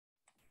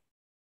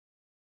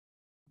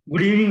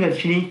Good evening,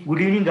 Arshini.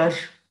 Good evening, Arsh.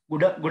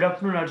 Good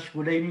afternoon, Arsh.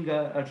 Good evening,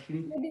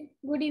 Arshini.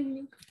 Good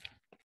evening.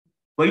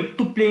 White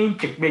to play in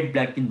checkmate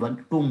black in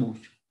two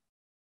moves.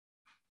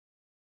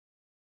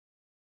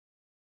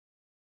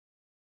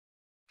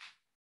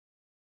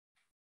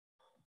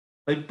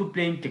 White to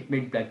play in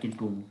checkmate black in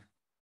two moves.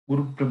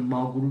 Guru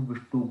Brahma, Guru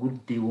Vishnu, Guru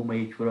Deva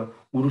Maheshwara,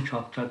 Guru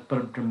Sakshat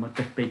Parabrahma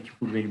Tasmai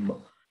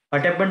Chikuru.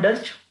 What happened,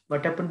 Arsh?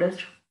 What happened,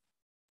 Arsh?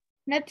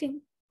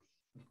 Nothing.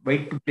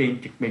 White to play in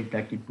checkmate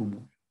black in two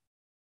moves.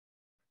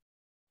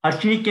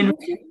 Arshini, can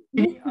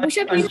you?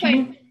 Bishop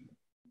Arshini?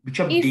 E5.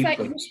 Bishop E5.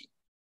 D5.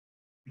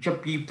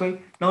 Bishop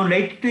E5. Now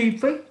knight to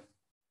E5.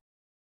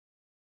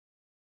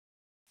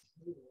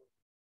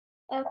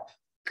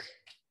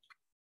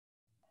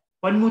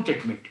 One more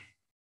checkmate.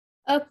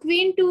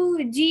 Queen to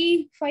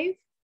G5.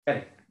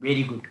 Correct.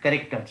 Very good.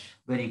 Correct, Arsh.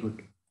 Very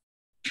good.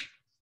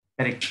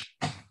 Correct.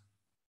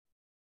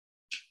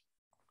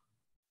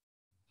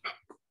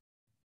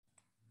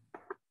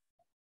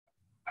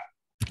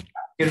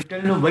 Can you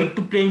tell me white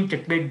to play in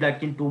checkmate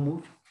black in two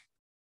moves?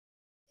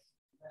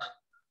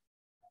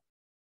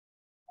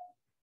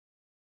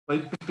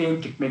 White to play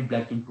in checkmate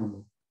black in two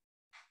moves.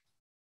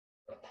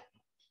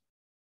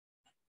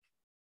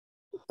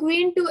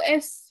 Queen to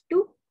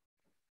S2.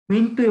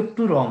 Queen to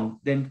F2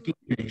 wrong. Then king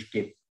will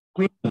escape.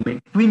 Queen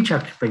movement. Queen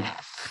sacrifice.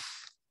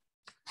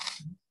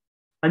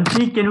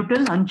 Anshini, can you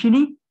tell?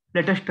 Anshini,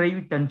 let us try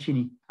with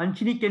Anshini.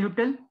 Anshini, can you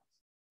tell?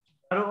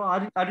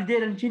 Are you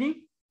there,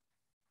 Anshini?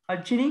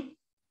 Anshini,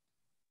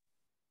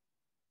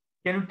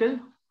 can you tell?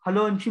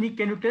 Hello, Anshini,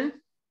 can you tell?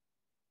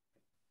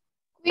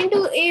 Queen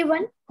to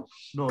A1.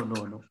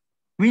 No.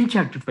 Queen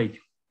sacrifice.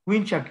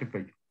 Queen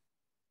sacrifice.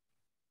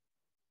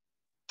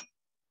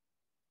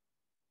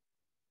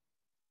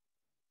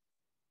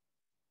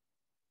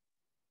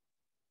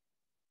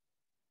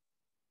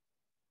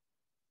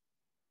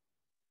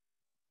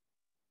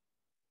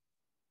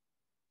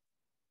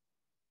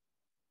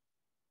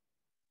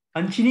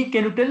 Anshini,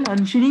 can you tell?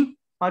 Anshini,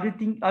 are you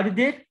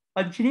there?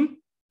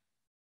 Anshini?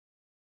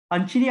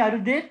 Anshini, are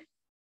you there?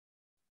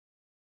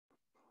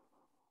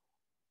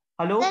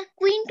 Hello? Sir,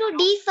 queen to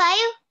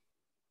D5.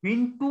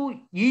 Queen to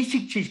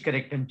E6 is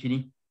correct,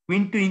 Anshini.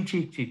 Queen to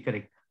E6 is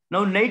correct.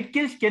 Now, knight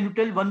kills, can you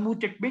tell? One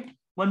move checkmate.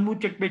 One move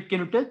checkmate, can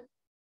you tell?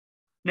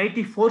 Knight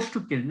is forced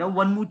to kill. Now,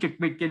 one move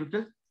checkmate, can you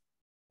tell?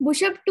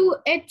 Bishop to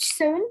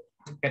H7.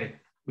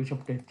 Correct.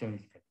 Bishop to H7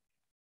 is correct.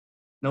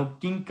 Now,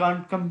 king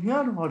can't come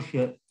here or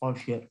here or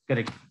here.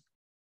 Correct.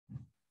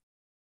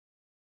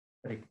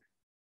 Correct.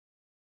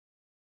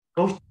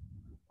 Kaustubh.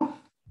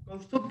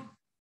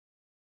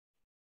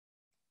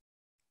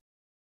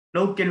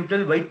 Now, can you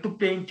tell white to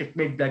play in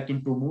checkmate black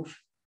in two moves?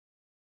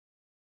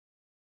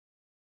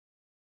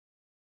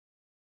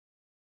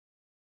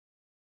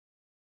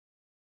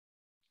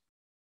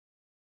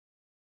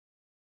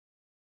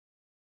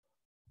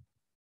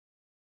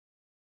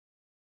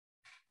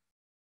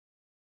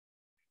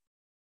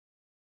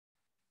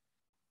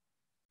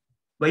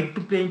 White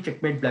to play in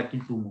checkmate black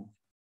in two moves.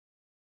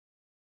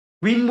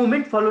 Queen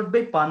movement followed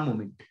by pawn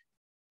movement.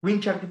 Queen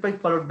sacrifice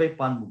followed by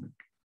pawn movement.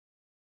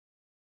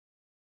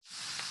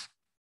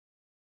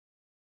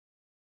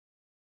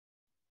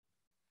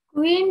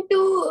 Queen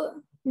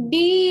to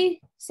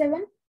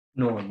D7.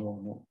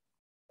 No.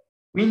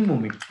 Queen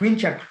movement. Queen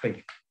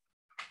sacrifice.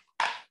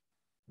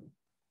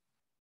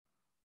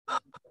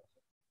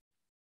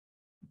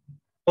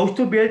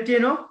 Kaustubh here,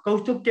 no?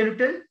 Kaustubh, can you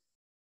tell?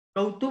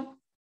 Kaustubh?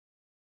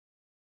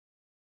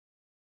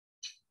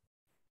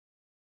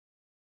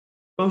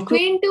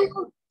 Queen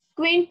to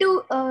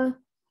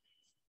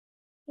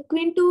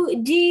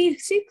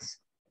G6.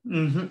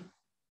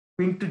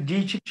 Queen to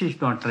G6 is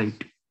not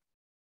right.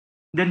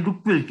 Then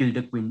rook will kill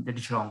the queen. That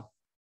is wrong.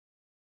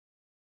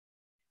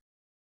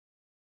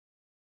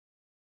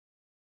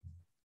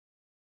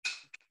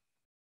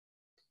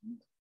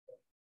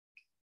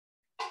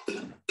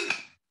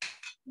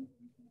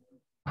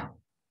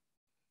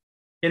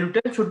 Can you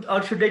tell? Should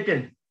I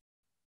tell?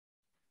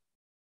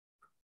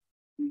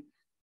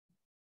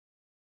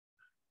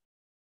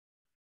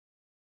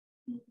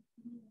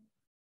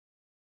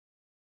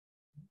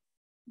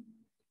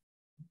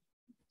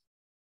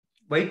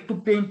 White to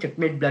play in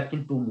checkmate black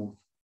in two moves.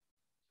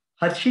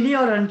 Harshini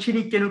or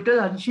Anshini? Can you tell?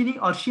 Harshini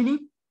or Shini?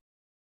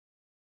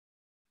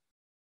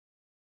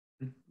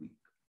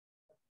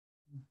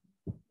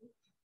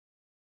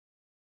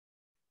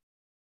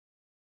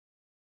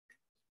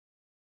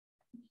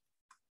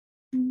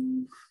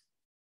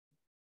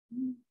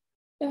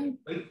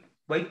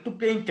 White to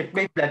play in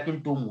checkmate black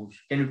in two moves.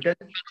 Can you tell?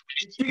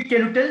 Ritvik,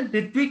 can you tell?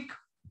 Ritvik,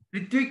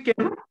 can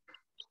you?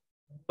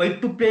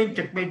 White to play in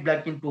checkmate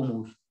black in two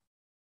moves.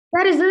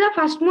 Sir, is this the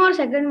first move or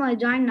second move? I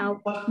joined now.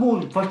 First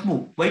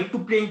move. White to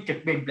play in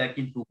checkmate black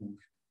in two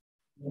moves.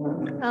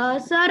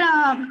 Sir,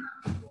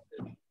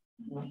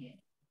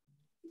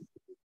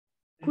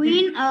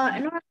 Queen,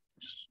 no.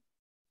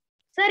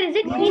 Sir, is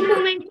it queen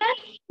movement, sir?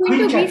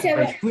 Queen to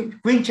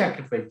B7. Queen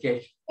sacrifice,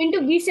 yes. Queen to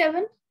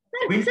B7.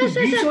 Queen to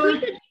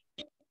B7.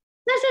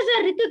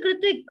 Sir,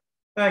 Ritvik.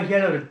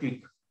 Hello,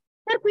 Ritvik.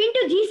 Sir, queen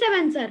to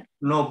G7, sir.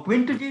 No,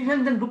 queen to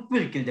G7, then rook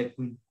will kill the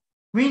queen.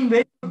 Queen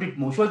where should it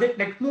move? So that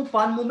next move,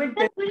 pawn movement.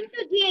 Sir, queen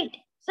to G8.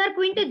 Sir,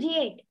 queen to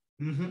G8.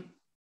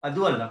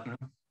 Adu alla kana.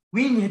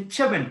 Queen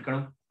H7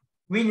 kana.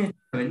 Queen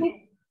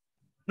H7.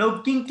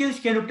 Now king kills.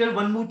 Can you tell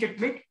one move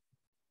checkmate?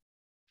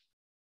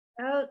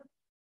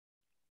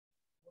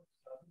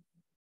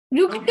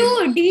 Rook to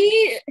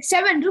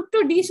D7. Rook to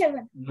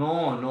D7. No.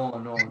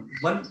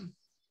 One.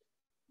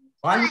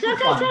 Pawn Sir, to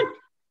sir, pawn. sir.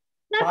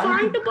 Sir,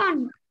 pawn to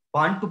pawn.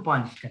 Pawn to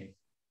pawn is correct.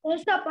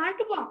 Yes, sir, pawn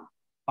to pawn.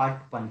 Pawn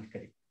to pawn is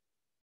correct.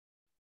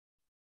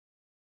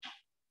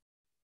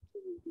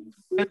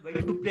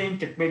 White to play in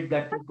checkmate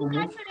black to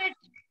move.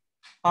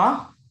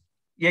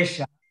 Yes,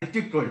 sir. I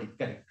told it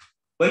correct.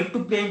 White to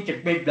play in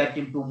checkmate black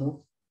in two move.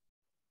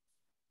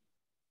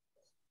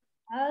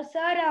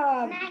 Sir,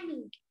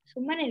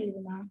 ಸುಮ್ಮನೆ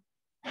ಹೇಳಿದನಾ?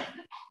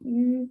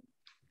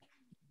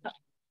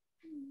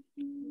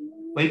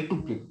 White to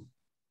play.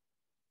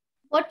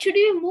 What should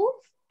we move?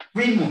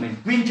 Queen movement.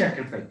 Queen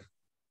sacrifice.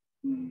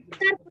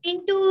 Sir, queen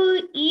to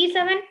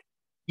E7.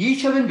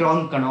 E7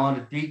 wrong, Kana.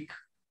 Ritik.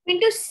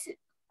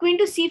 Queen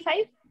to C5.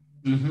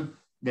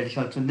 That's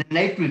also. The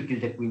knight will kill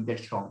the queen.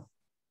 That's wrong.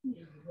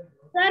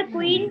 Sir,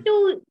 queen to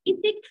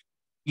E6.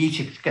 E6,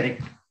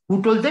 correct. Who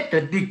told that?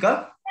 Ritika?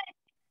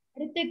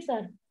 Ritik,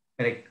 sir.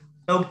 Correct.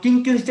 Now king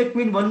kills the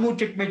queen. One more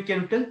checkmate.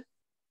 Can you tell?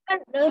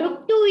 Rook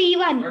to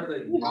E1.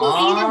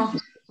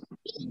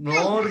 No,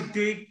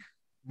 Ritik.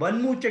 One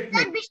more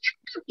checkmate. Bishop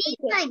to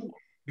D5.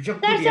 Bishop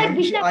Sir, to sir, D5.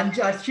 bishop.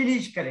 Archini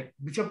is correct.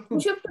 Bishop to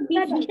Bishop to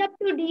Sir, D5. bishop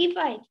to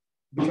D5.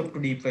 Bishop to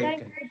D5. Sir,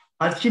 Correct.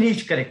 Archini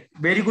is correct.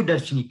 Very good,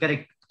 Archini.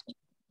 Correct.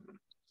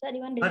 sir,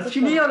 even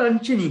Archini or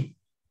Anchini?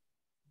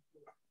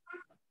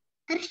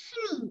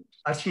 Archini.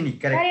 Archini,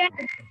 correct. Sir,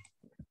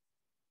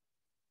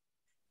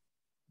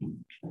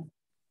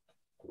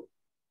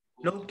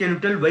 Now can you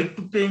tell white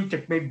to play in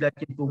checkmate black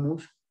in two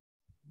moves?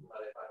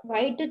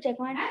 white to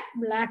checkmate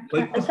black.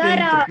 White to play Sir, in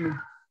checkmate.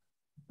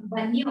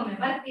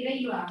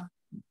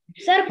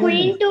 sir,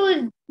 queen to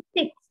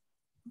 6.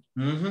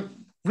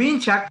 Queen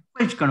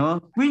sacrifice, Kano.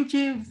 Queen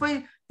c5,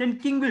 then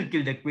king will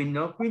kill the queen.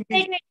 No, queen.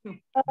 Wait.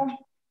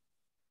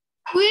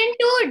 Queen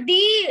to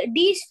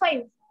D5.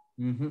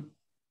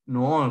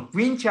 No,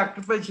 queen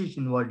sacrifice is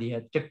involved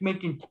here.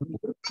 Checkmate in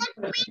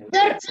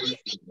Sir,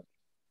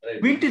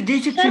 queen to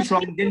d6 is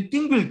wrong. Then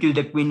king will kill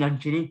the queen.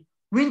 Anchini.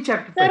 Queen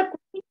sacrifice. sir,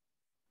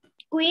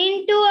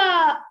 queen to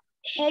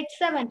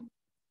H7.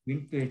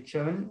 Queen to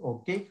h7.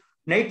 Okay.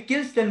 Knight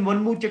kills. Then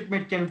one more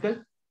checkmate. Can you tell?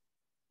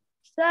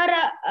 Sir,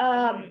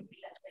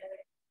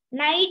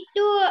 knight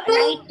to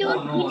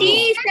No.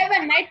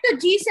 D7. Knight to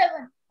G7.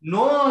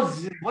 No,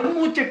 one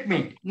more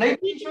checkmate. Knight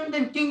d7,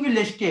 then king will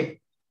escape.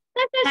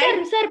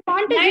 Sir,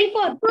 pawn to Knight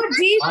G4. to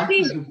G3.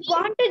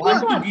 Pawn to Pawn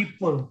to G4.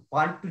 d4.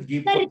 Pawn to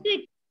d4. Sir,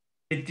 Ritik.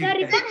 Sir,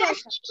 Ritik.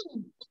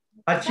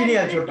 Archini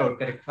also told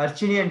correct.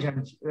 Archini and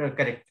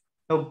correct.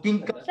 Now king.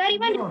 Sir,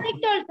 even Ritik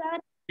told, sir.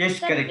 Yes,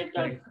 Sir, correct. Ritik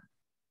Correct.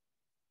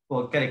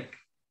 Oh, correct.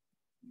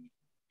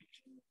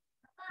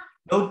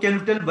 Now can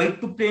you tell white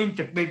to play in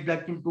checkmate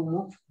black in two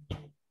moves?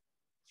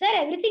 Sir,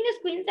 everything is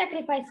queen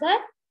sacrifice, sir.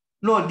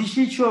 No, this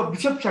is your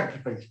bishop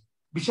sacrifice.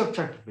 Bishop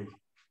sacrifice.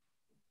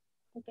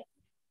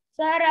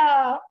 Sir,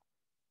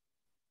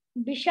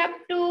 bishop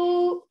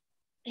to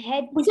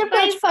H5. Bishop to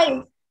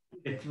H5.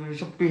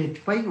 Bishop to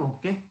h5.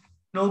 Okay.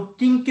 Now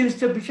king kills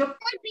the bishop.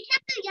 Sir,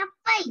 bishop to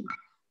F5.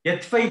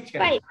 h5 is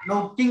correct.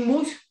 Now king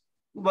moves.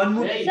 One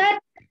move. Sir,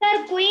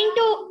 queen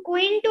to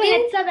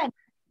H7.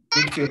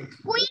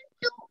 Queen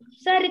to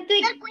Sir,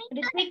 Ritik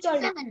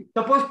told.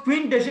 Suppose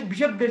queen doesn't,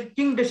 bishop does,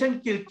 king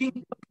doesn't kill.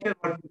 King.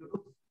 What to do?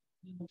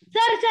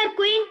 Sir,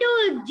 queen to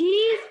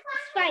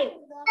G5.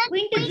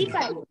 Queen to G5.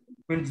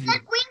 Queen Sir,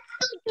 queen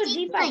to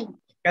G5.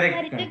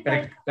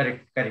 correct. Sir, Ritik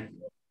Correct.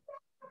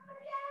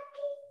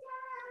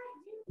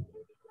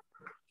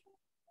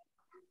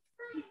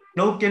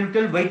 Now can you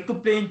tell white to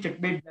play in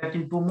checkmate black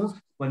in two moves?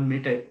 1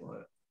 minute.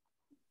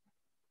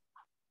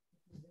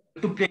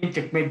 To play in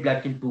checkmate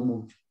black in two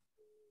moves.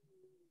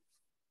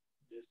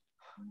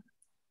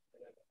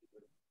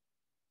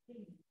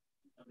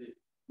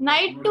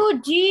 Knight to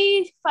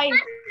G5.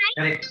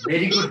 Correct.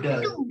 Very good.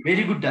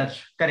 Very good,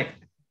 Dash. Correct.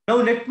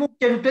 Now next move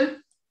can you tell?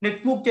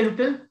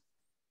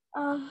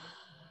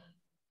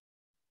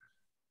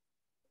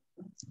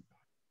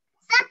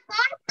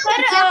 Sir,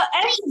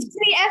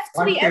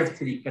 F3.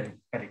 F3.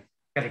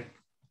 Correct.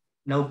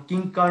 Now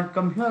king can't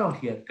come here or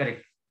here.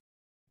 Correct.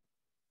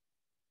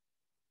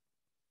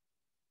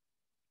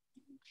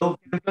 So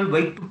can you tell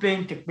white to play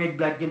in checkmate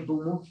black in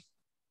two moves?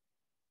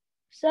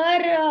 Sir,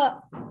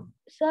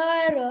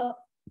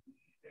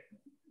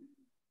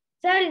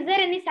 is there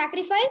any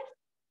sacrifice?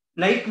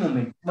 Knight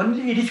movement.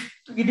 Only it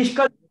is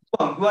called.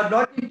 You are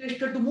not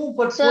interested to move,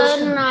 but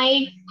Sir,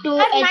 knight to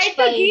Knight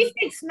to H5.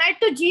 G6. Knight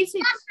to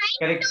G6.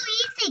 correct.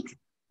 E6.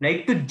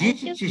 Knight to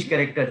G6 is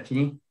correct,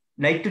 actually.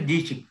 Knight to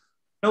G6.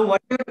 Now,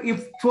 what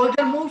if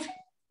soldier moves?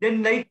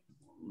 Then knight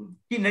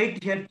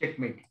here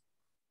checkmate.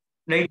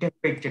 Knight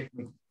F5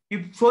 checkmate.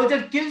 If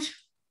soldier kills,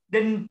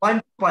 then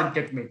pawn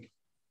checkmate.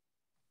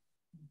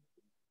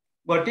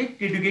 Got it?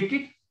 Did you get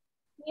it?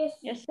 Yes.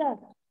 Yes, sir.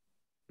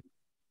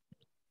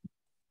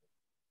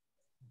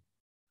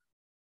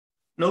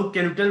 Now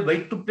can you tell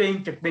white to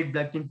playing checkmate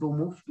black in 2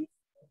 moves?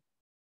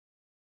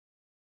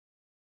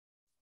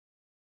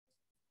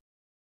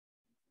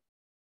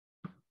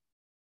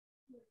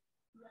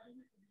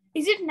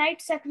 Is it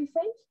knight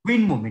sacrifice?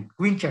 Queen movement,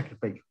 queen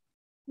sacrifice.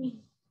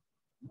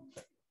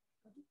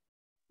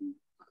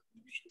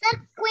 Sir,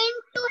 queen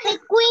to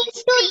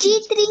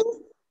G3.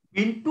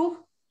 Queen to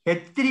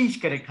H3 is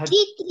correct.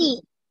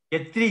 G3.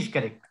 H3 is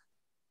correct.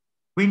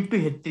 Queen to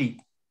H3.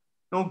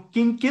 Now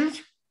king kills,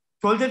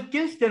 soldier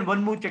kills, then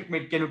 1 move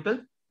checkmate. Can you tell?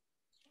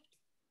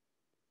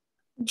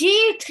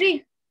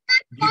 G3.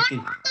 G3.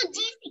 To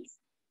G6.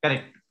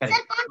 Correct. Sir,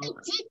 Correct. pawn to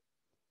G.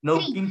 Now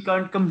three. king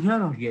can't come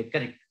here or here.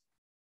 Correct.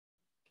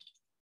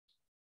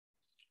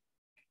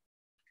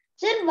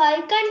 Sir, why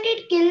can't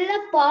it kill the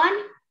pawn?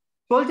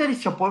 Soldier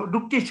is support.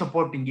 Rook is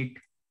supporting it.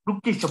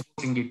 Rook is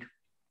supporting it.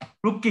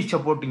 Rook is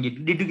supporting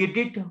it. Did you get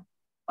it,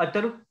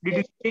 Atharu? Did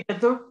you get it,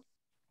 Atharu?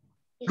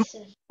 Yes,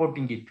 sir.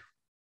 Supporting it.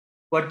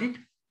 What it?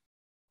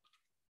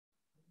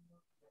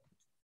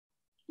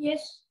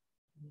 Yes.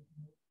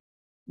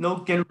 Now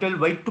can you tell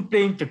white to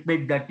play in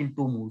checkmate black in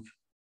 2 moves?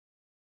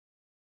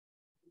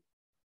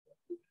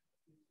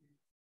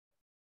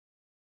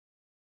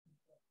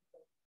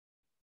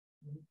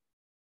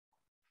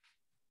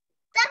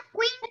 Sir,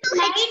 queen to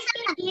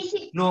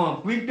H7. No,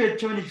 queen to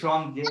H7 is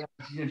wrong.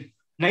 Knight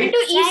Knight, to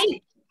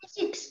E6.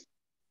 G6.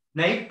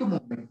 knight to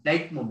movement.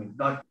 Knight movement,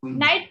 not queen.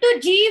 Knight to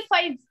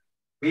G5.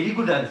 Very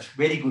good, Harsh.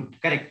 Very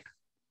good. Correct.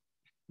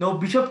 Now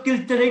bishop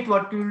kills the knight.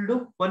 What you will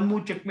do? 1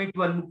 move checkmate.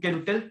 1 move. Can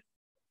you tell?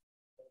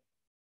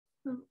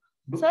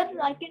 Sir,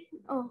 I can.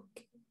 Oh.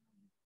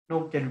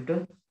 No, can you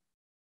tell?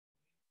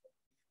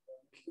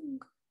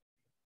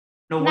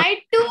 No. What?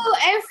 Knight to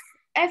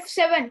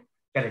F7.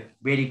 Correct.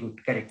 Very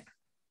good. Correct.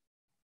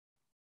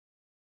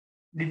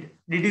 Did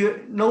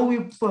you know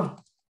if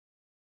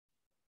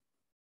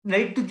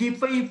knight to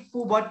G5?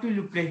 What will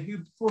you play?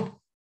 If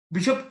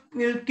bishop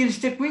kills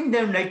the queen,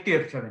 then knight to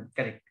F7.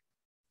 Correct.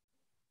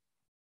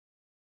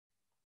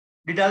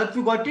 Did all of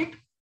you got it?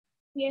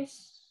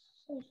 Yes.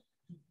 Sir.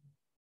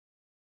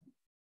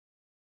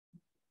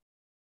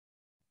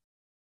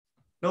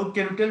 Now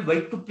can you tell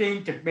white to play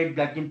in checkmate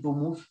black in 2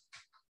 moves?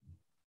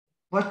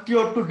 First you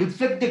have to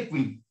deflect the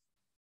queen.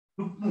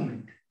 Rook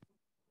movement.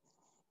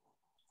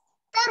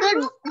 Sir,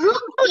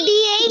 rook to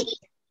D8.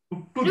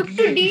 Rook to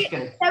D8 is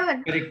correct.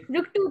 D7. Correct.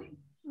 Rook to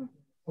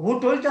Who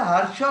told the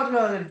Harsh or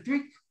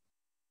Ritvik?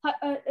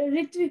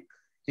 Ritvik.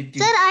 Ritvik.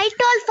 Sir, I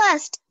told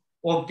first.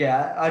 Okay,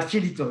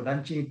 Archini told.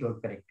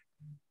 Correct.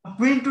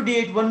 Queen to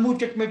D8, 1 move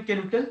checkmate. Can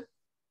you tell?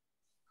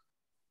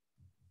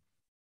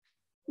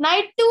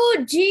 Knight to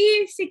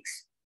G6.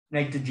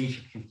 Knight to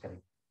G6 is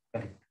correct.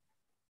 Correct.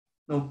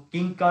 Now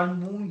king can't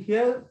move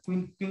here.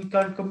 King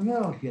can't come here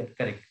or here.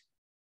 Correct.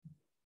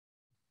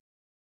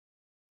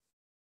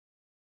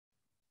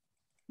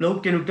 Now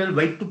can you tell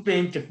white to play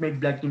in checkmate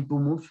black in 2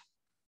 moves?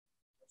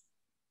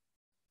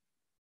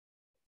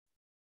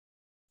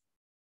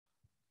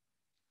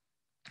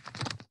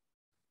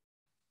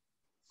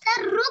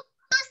 Sir, rook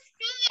to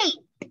C8.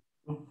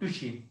 Rook to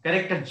C.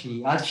 Correct,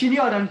 Archini. Archini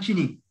or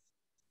Anchini?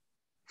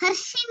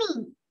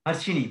 Harshini.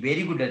 Archini.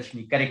 Very good,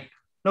 Archini. Correct.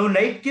 Now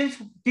knight kills,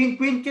 king,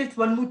 queen kills,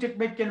 1 move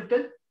checkmate. Can you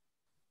tell?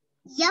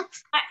 Yep.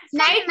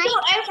 Knight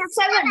to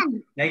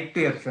F7. Knight to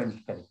F7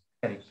 is correct.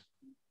 Correct.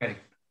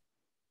 Correct.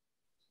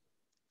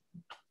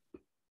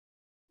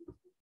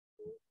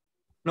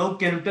 Now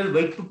can you tell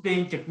white to play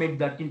in checkmate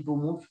black in 2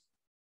 moves?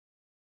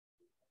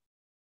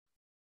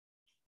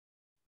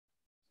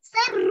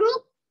 Sir,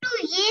 rook to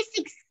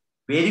A6.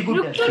 Very good,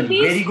 Rook to Archini.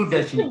 D6. Very good,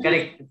 Archini.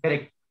 Correct.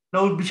 Correct.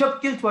 Now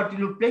bishop kills, what will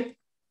you play?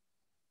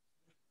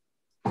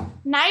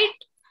 Knight.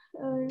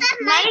 Sir,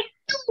 Knight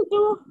to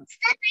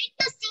Sir, knight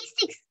to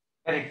C6.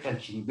 Correct,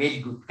 Archini. Very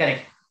good.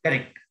 Correct.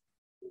 Correct.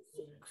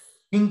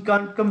 King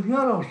can't come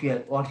here or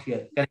here or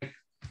here. Correct.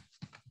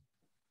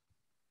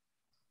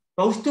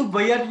 Kaustubh,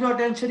 why are you not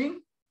answering?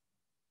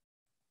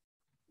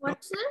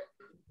 what, sir?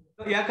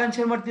 ಯಾಕೆ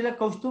answer ಮಾಡ್ತಿಲ್ಲ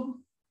Kaustubh?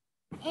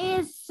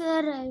 Yes,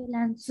 sir, I will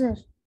answer.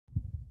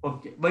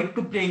 Okay, white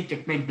to play in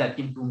checkmate black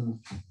in 2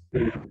 moves.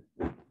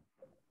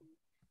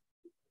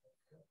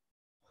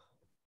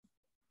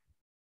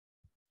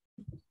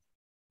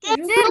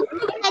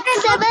 Rook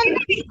H7.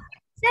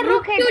 Sir,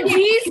 Rook to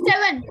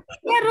G7.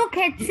 Sir, rook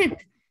H6.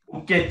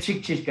 Okay,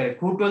 H6 is correct.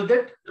 Who told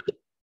that?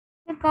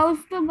 Sir,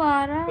 Kaustubh.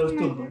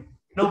 Kaustubh.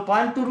 Now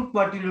pawn to rook,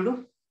 what will you do?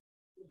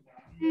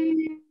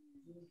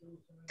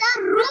 Sir,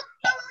 rook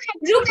to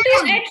Rook to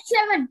H7.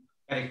 H7.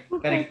 Correct,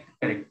 correct,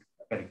 correct,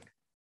 correct.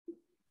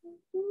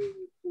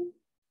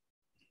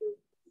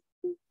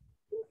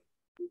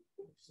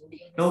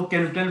 Now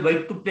can you tell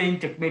white to play in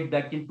checkmate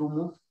black in 2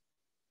 moves?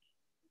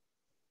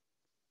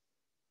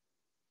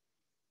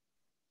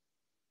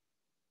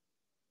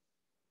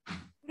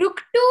 Rook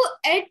to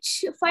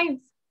H5.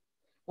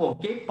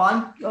 Okay,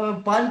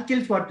 pawn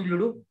kills, what will you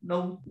do?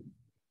 Now,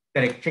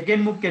 correct.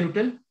 Second move, can you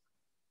tell?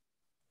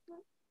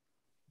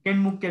 Second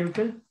move, can you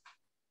tell?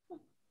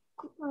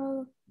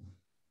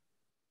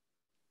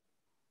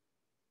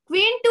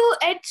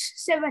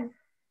 H7.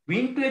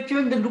 Queen to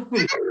H7, then rook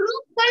will.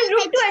 Sorry,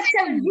 rook to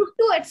H7. Rook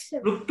to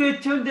H7. Rook to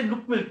H7, then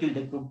rook will kill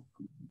the rook.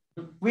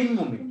 The queen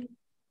movement.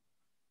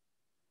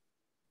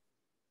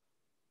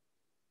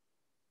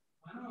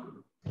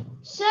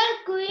 Sir,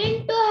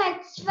 queen to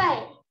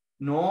h5.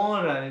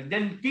 No,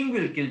 then king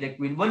will kill the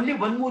queen. Only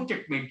one more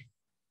checkmate.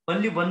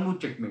 Only one more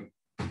checkmate.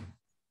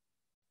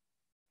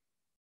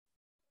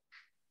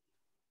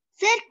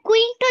 Sir,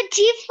 queen to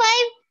g5.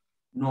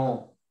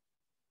 No.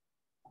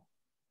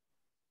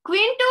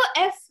 Queen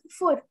to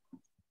F4.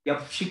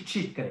 F6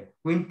 is correct.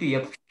 Queen to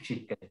F6 is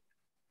correct.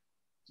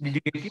 Did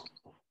you get it?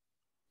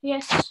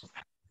 Yes.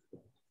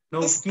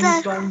 Now Yes,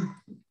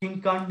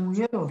 king can't move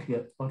here or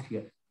here or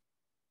here.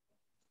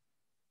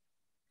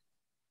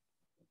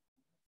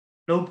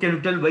 Now can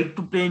you tell white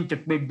to play in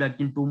checkmate back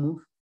in two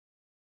moves?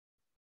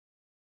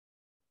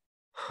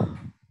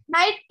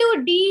 Knight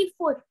to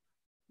D4.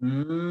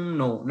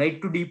 No,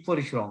 knight to d4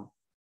 is wrong.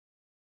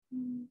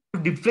 To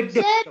deflect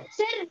the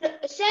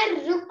Sir,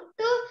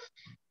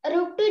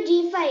 rook to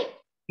g5.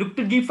 rook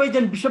to d5,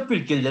 then bishop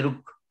will kill the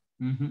rook.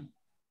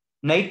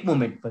 Knight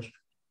movement first.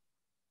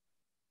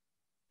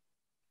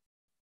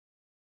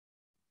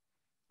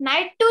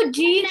 Knight to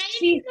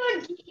G3.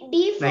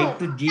 d4. Knight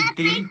to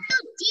g3.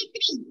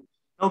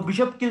 Now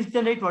bishop kills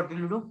the knight. What will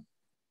you do?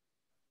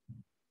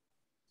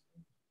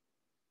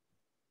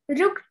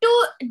 Rook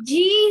to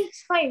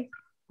G5.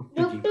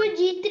 Rook to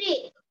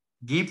g3.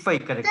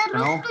 G5 correct. Sir,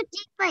 Now rook to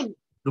g5.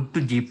 rook to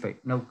g5.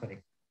 Now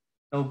correct.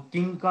 Now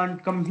king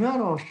can't come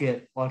here or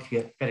here or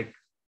here. Correct.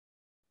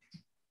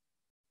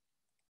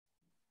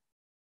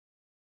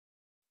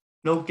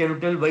 Now can you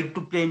tell white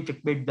to play in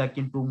checkmate back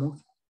in two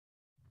moves?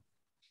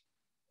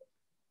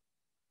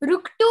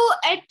 Rook to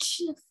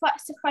H5.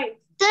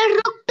 Sir,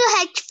 rook to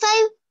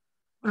h5.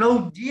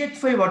 Now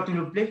gh5. What will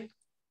you play?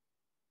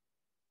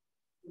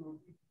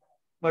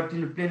 What will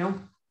you play now?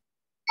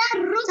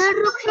 Sir,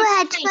 rook to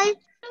h5.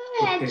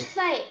 Okay.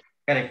 h5.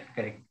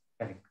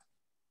 Correct.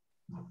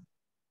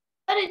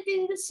 But it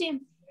is the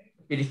same.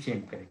 It is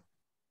same. Correct.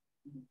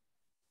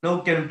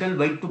 Now can you tell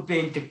white to play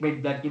in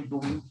checkmate back in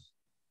two moves?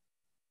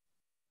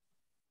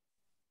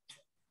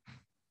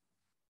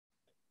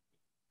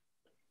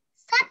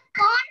 Sir,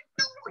 pawn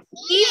to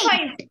E5.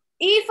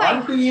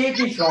 Pawn E5. to e8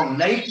 is wrong.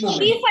 Knight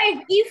movement.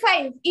 E5.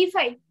 E5.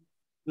 E5.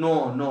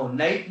 No.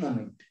 Knight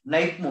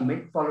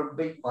movement followed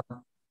by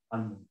pawn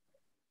movement.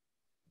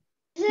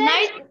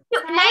 Knight to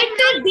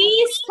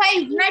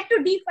D5. Knight to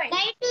D5.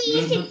 Knight to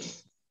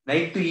e6.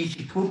 Knight to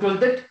e6. Who told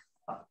that?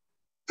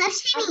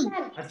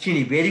 Harshini.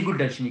 Archini. Very good,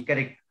 Archini.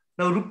 Correct.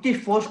 Now rook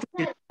is forced to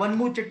kill. One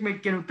more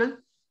checkmate. Can you tell?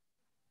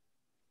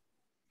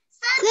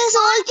 Sir,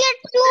 soldier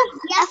to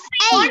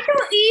f8. Pawn to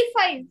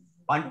E5.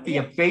 Pawn to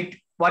f8.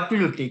 What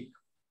will you take?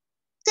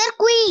 Sir,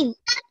 queen.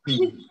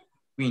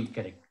 Queen.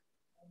 Correct.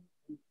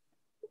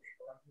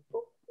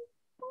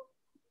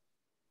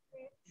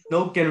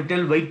 Now can you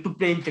tell white to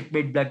play in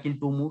checkmate black in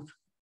two moves?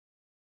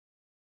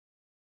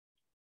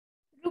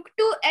 Rook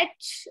to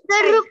H.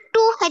 Sir, rook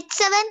to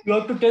h7. You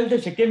have to tell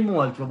the second move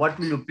also. What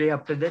will you play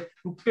after that?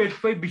 Rook to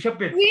h5, bishop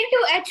h5. Queen to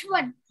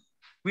H1.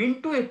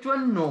 Queen to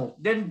h1, no.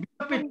 Then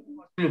bishop h5,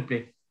 what will you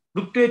play?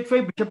 Rook to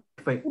h5, bishop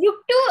h5. Rook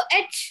to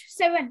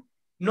H7.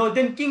 No,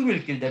 then king will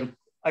kill the rook.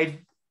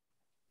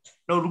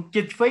 Now rook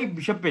h5,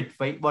 bishop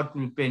h5. What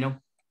will you play now?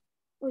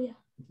 Oh yeah.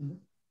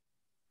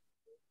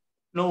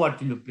 Now what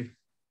will you play?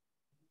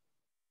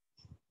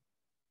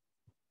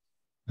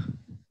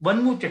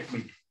 One more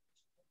checkmate.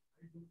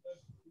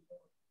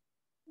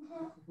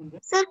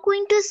 Sir,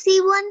 queen to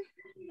c1.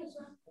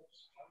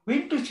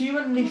 Queen to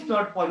c1 is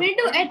not possible. Queen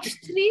to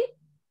H3.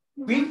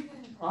 Queen?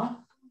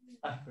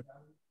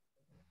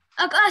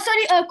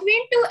 Sorry,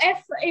 Queen to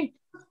F8.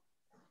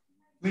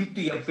 Queen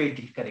to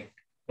f8 is correct.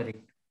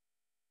 Correct.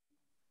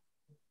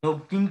 Now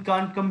king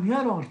can't come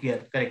here or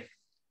here. Correct.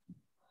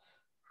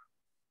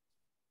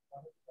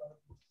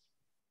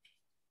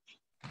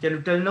 Can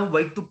you tell now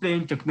white to play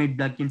in checkmate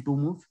black in two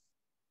moves?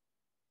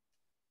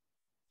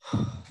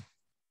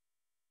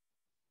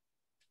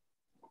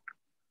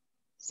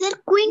 Sir,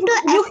 queen to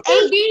Rook to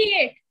f8.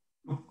 D8.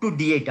 Rook to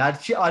d8.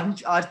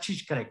 Arch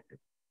is correct.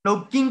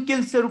 Now king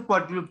kills the rook.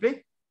 What will you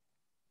play?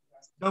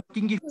 Now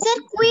king is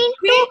Sir, queen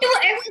Queen to to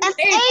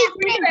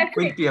F8.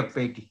 queen to f8.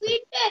 queen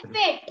to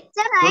f8.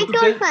 Sir, Go I to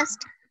told tell-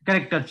 first.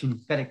 Correct,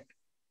 Archini. Correct.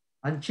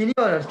 Archini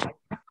or Archini?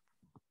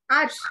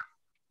 Arch.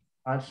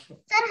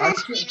 Sir,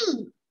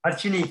 Harshini.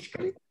 Archini is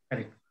correct.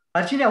 Correct.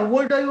 Archini, how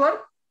old are you?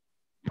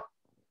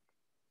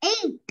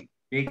 8.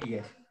 8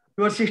 years.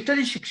 Your sister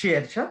is 6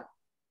 years, huh?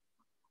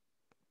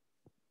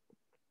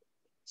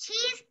 She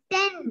is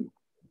 10.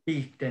 He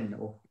is 10.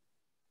 Oh.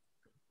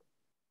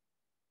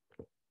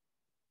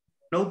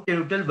 Now can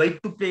you tell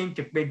white to play in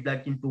checkmate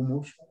black in two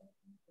moves?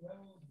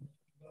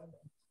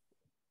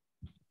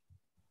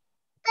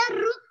 Sir,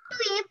 rook to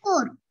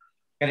a4.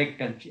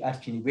 Correct,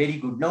 Archini. Very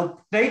good.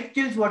 Now knight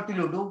kills. What will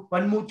you do?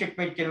 One move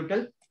checkmate. Can you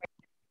tell?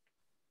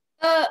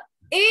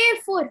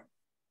 A4.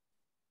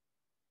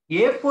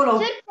 A4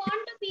 out. Sir, pawn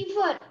to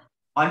b4.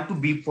 On to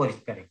B4 is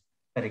correct.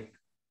 Correct.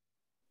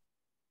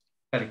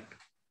 Correct.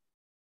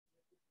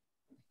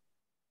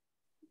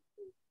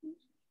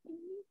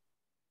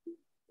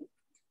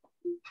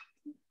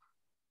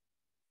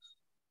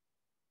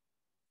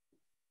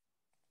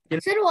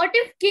 Sir, what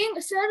if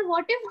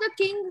the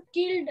king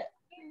killed?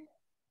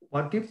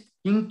 What if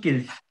king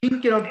kills?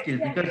 King cannot kill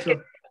because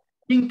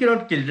king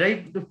cannot kill,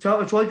 right? The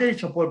soldier is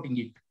supporting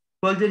it.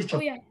 Soldier is Oh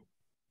supporting.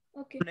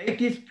 yeah. Okay.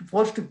 Knight is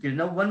forced to kill.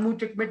 Now one move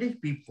checkmate is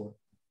b4.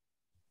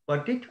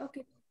 Got it?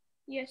 Okay.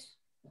 Yes.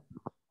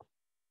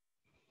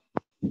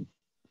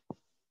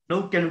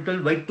 Now can you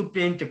tell white to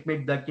play and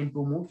checkmate black in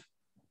 2 moves?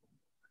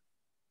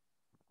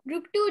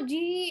 Rook to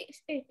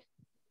g8.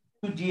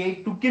 To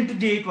g8, to kill to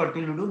g8, what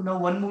will you do? Now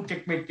one move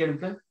checkmate, can you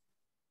tell?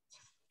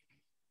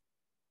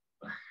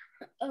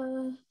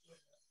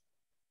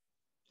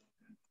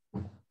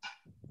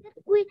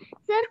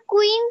 Sir,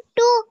 queen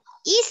to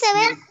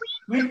e7.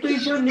 Queen to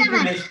e7 need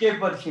to escape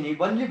Varshini.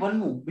 Only one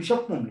move,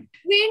 bishop movement.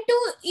 Queen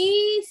to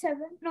e7.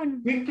 No.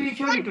 Queen to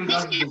e7 it will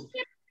not do.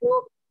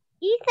 To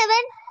e7.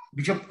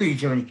 Bishop to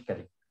e7 is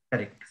correct.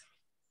 Correct.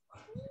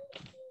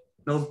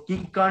 Now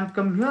king can't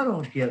come here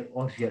or here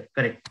or here.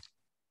 Correct.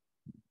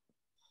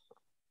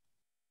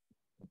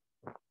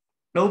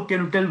 Now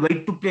can you tell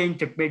white to play and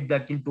checkmate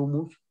black in 2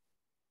 moves?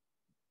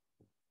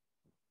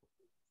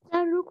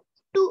 Sir, rook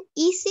to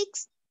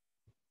e6.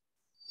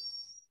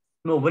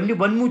 No, only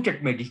one move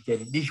checkmate is there.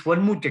 This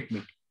one move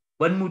checkmate.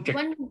 One move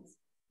checkmate. One.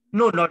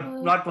 No,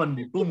 not one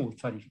move. 2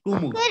 moves. Sorry, 2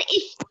 moves. Sir,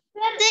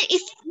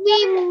 if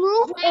we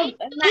move Knight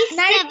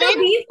to e7.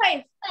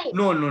 b5.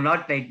 No,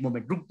 not knight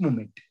movement. Rook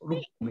movement.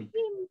 Rook movement.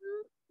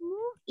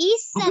 Move Rook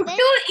e7.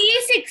 to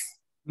e6.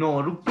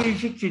 No, rook to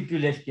e6 it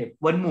will escape.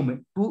 One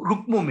movement.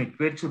 Rook movement.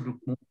 Where should rook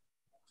move?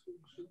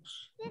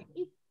 Sir,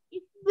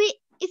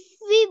 if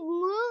we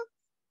move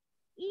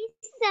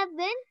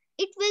e7,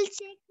 it will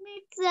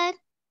checkmate, sir.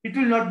 It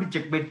will not be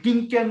checkmate.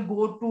 King can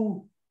go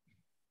to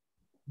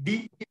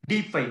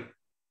d5.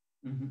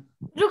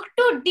 Rook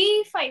to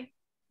d5.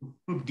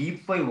 To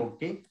d5,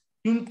 okay.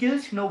 King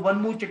kills. Now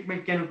one move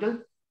checkmate, can you tell?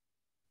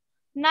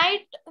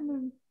 Knight.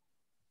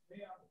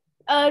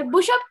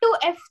 Bishop to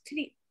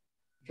f3.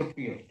 Bishop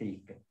to f3.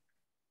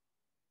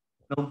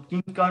 Now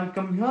king can't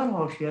come here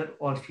or here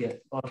or here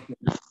or here.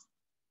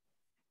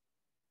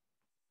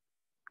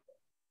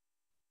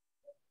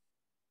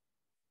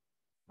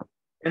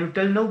 Can you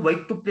tell now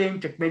white to play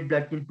and checkmate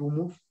black in 2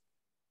 moves?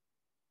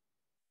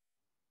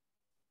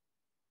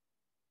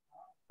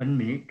 1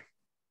 minute.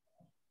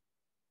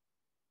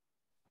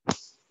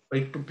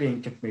 White to play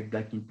and checkmate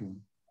black in 2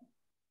 moves.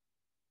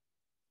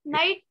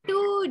 Knight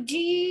to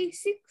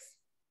g6.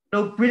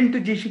 Now queen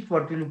to g6,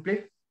 what will you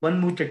play?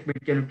 One move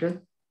checkmate, can you tell?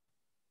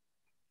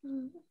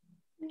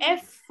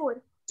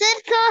 f4. Sir,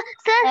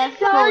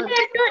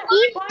 soldier to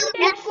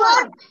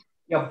e4.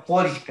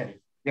 F4 is correct.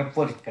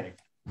 F4 is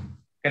correct.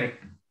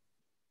 Correct.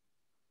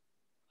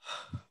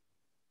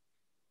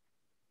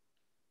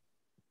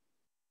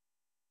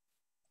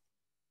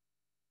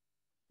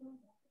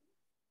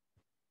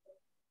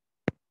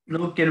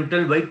 Now can you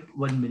tell white?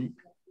 1 minute.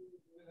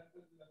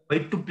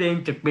 White to play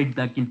and checkmate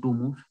black in 2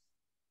 moves.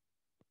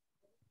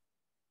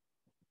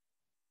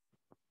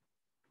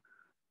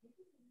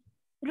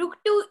 Rook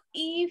to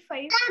e5.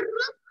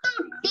 Rook to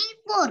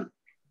d4.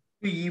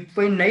 To e5,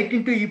 knight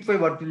into e5,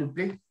 what will you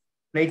play?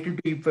 Knight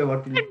into e5,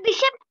 what will you play?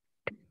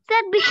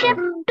 Bishop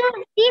to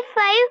c5.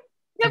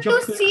 Bishop to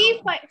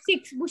c5.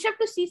 6. Bishop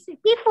to c6.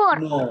 c4.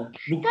 No,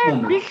 rook Sir,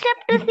 movement. bishop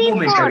to Rook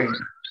movement c4. again.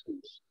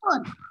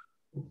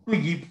 Rook to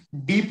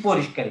d4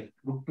 is correct.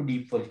 Rook to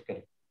d4 is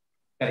correct.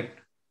 Correct.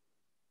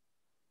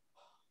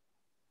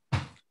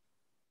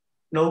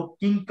 Now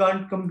king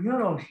can't come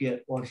here or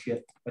here or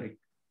here. Correct.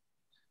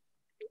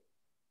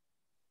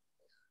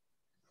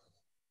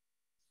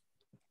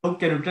 Now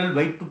can you tell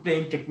white to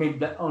play and checkmate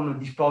black? Oh no,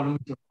 this problem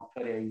is not.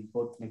 Sorry, I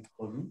got next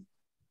problem.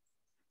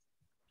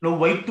 Now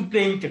white to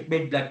play and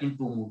checkmate black in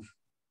 2 moves.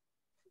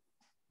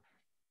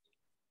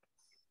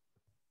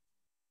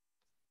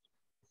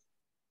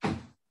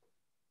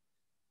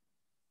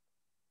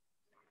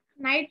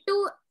 Knight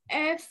to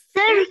f.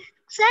 Sir,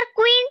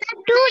 queen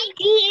to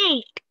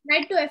g8.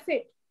 Knight to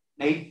f8.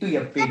 Knight to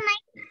f8.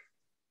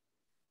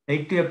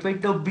 Knight to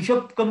f8. Now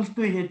bishop comes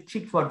to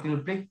h6. What will you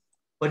play?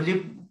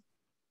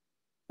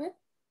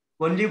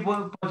 Only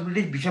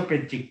possibility is bishop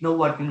h6. Now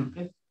what will you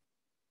play?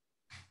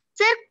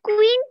 Sir,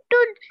 queen to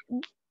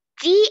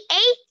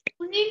g8.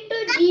 Queen to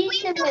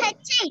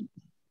g7.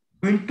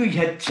 Queen to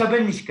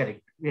h7 is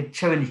correct.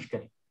 h7 is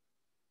correct.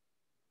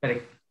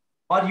 Correct.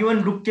 Or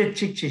even rook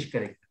h6 is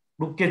correct.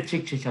 Rook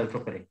h6 is also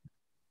correct.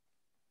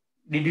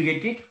 Did you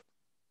get it?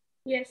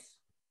 Yes.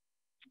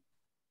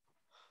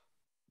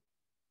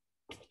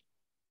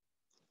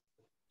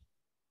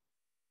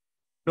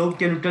 Now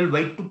can you tell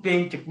white to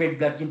play and checkmate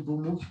black in 2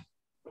 moves?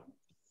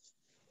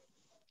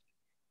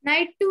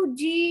 Knight to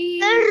g.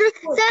 Sir,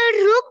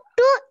 rook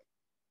to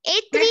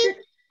a3.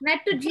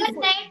 Knight to g4.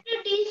 Knight to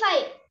d5.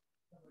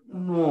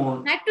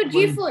 No. Knight to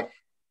g4.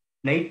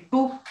 Knight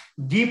to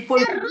g4.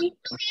 Rook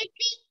to a3.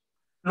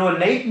 No,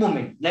 knight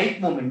movement.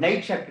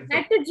 Knight sacrifice.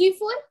 Knight to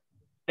g4.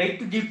 Knight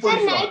to g4 Sir,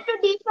 is knight what? to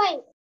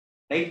d5.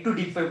 Knight to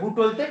d5. Who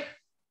told that?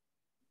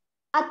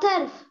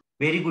 Atharv.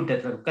 Very good,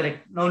 Atharv.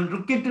 Correct. Now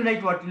rook into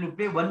knight, what will you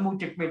play? One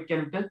move checkmate, can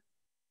you tell?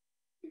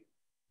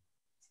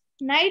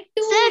 Knight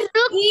to Sir,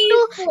 rook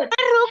E4.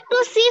 rook to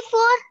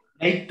C4.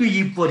 Knight to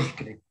E4 is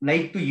correct.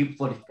 Knight to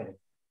E4 is correct.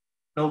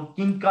 Now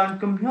king can't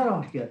come here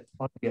or here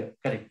or here.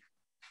 Correct.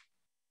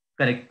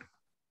 Correct.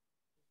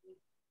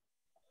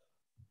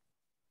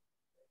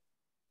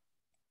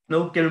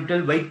 Now can you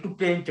tell white to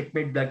play and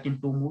checkmate black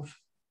in 2 moves?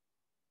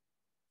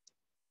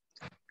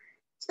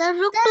 Sir,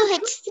 rook to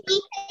H3.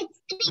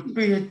 Rook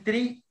to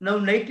H3. Now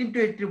knight into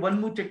H3.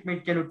 1 move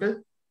checkmate. Can you tell?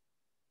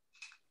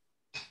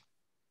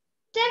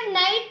 Sir,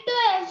 knight to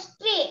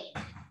F3.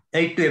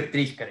 Knight to F3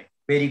 is correct.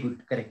 Very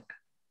good. Correct.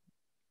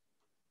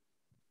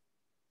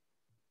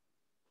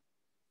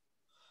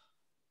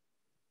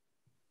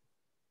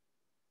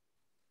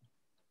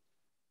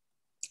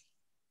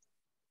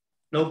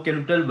 Now can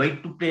you tell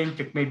white to play and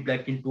checkmate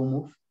black in 2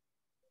 moves?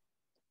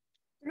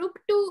 Rook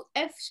to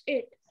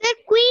F8. Sir,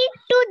 queen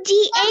to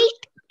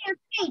G8.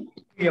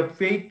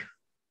 F8.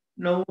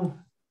 Now rook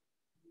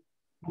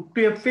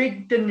to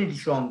F8, then it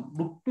is wrong.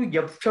 Rook to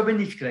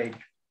F7 is correct.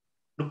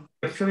 Rook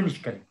to F7 is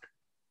correct.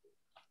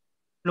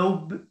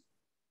 Now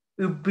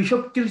if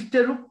bishop kills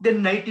the rook,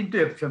 then knight into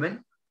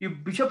F7.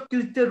 If bishop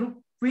kills the rook,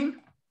 queen,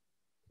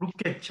 rook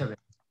H7.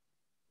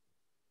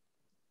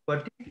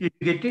 What you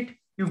get it?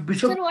 If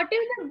bishop What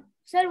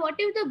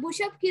if the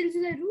bishop kills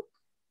the rook?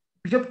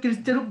 Bishop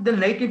kills the rook, then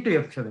knight into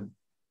F7.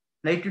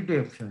 Knight into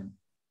F7.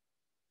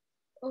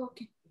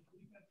 Okay.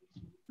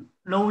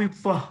 Now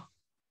if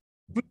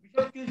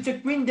bishop kills the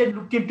queen, then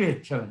rook into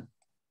H7.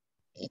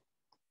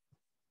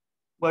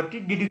 Got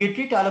it? Did you get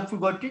it? All of you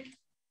got it?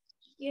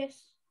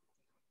 Yes.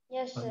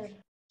 Yes, sir.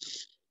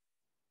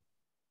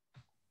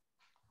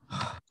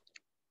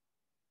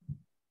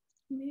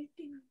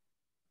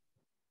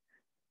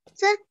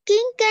 Sir,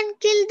 king can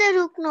kill the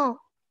rook, no?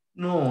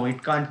 No,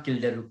 it can't kill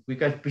the rook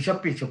because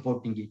bishop is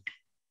supporting it.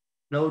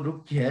 Now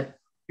rook here.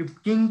 If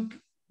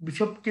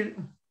bishop kills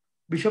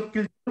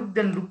the rook,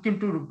 then rook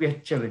into rook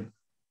H7.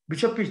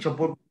 Bishop is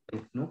supporting the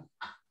rook, no?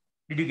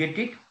 Did you get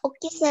it?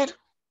 Okay, sir.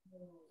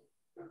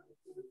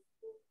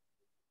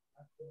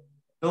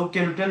 Now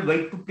can you tell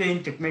white to play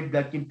and checkmate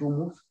black in 2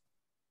 moves?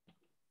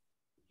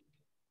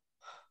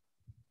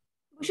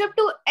 Bishop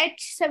to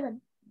H7.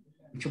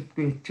 Bishop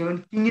to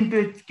H7. King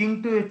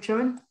to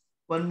H7.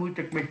 1 move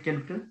checkmate. Can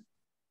you tell?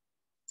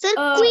 Sir,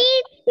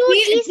 queen to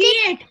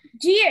G6.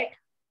 G8.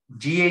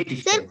 G8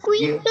 is Sir, correct.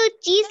 queen to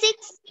G6.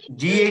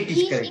 G8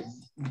 is correct.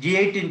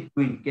 G8 in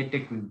queen. Get a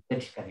queen.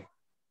 That's correct.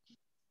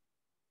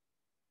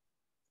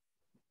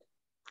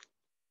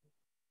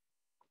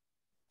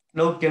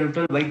 Now can you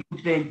tell white to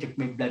play and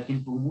checkmate black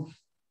in 2 moves?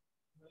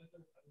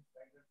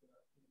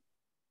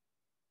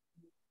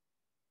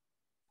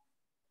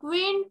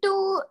 Queen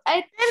to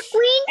Queen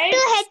to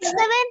H7.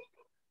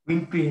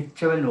 Queen to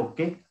H7,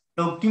 okay.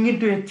 Now king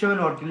into H7,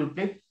 what will you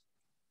play?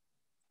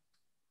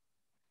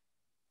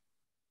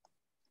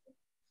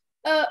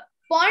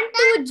 Pawn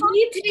to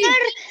G3.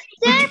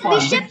 Which pawn?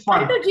 Which Pawn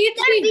pawn? to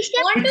G3.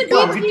 Pawn to Which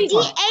pawn? G3. Which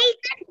pawn?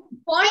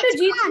 Pawn to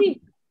G3.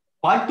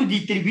 Pawn to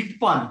G3. Which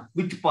pawn?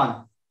 Which pawn?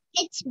 The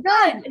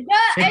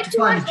H1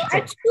 H1, is correct.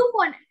 H2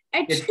 pawn.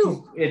 H2.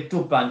 H2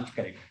 pawn is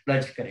correct.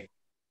 That's correct.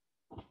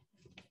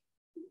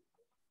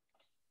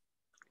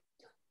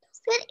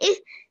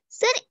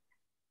 Sir,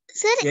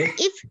 Yes.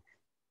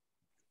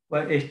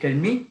 if Tell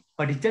me,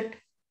 what is that?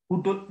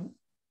 Who told?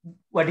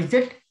 What is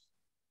that?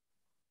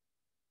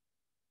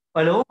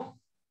 Hello?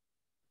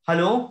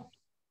 Hello?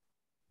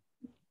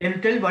 Can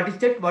you tell what is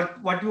that?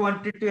 What you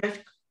wanted to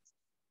ask?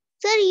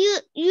 sir,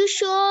 you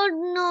should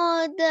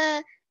know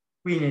the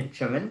Queen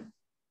H7.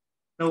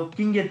 Now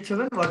King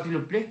H7, what will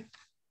you play?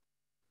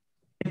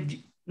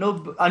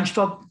 No,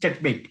 unstop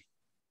checkmate.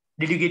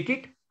 Did you get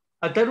it?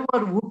 Atharu, or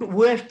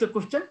who asked the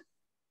question?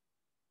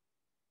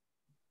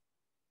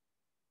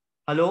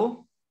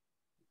 Hello?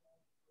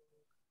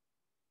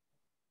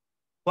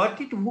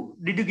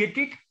 Did you get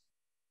it?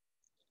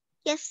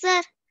 yes,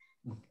 sir.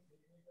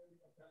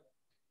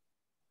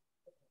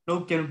 Now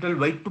can you tell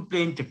white to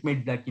play and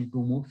checkmate black in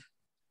 2 moves?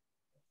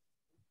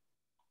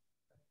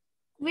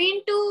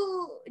 Queen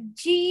to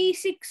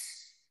G6.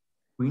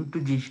 Queen to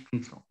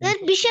G6. Sir,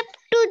 bishop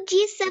to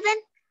G7.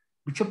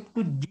 Bishop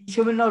to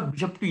G7 or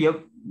bishop to F?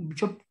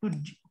 Bishop to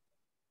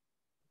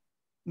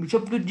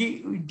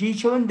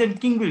G7, then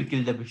king will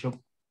kill the bishop.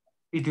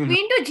 It will.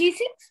 Queen to G6.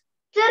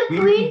 Sir,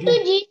 Queen to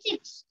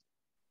G6.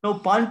 Now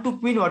pawn to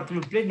queen, what will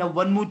you play? Now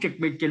 1 move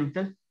checkmate, can you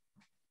tell?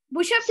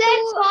 Bishop Sir,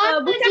 to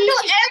pawn to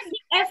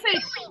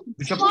F8.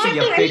 Bishop Pawn to to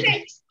F8.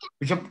 F8.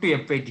 Bishop to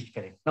F8 is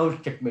correct. Now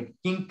it's checkmate.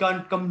 King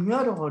can't come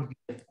here or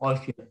here or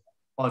here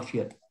or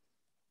here.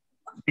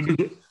 Did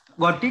you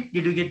got it?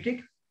 Did you get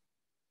it?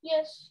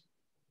 Yes.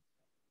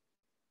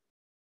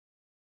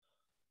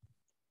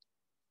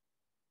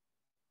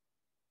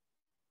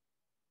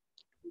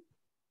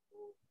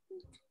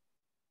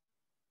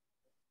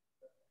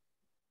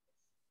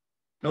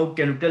 Now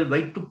can you tell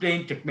white to play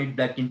and checkmate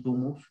black in 2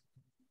 moves?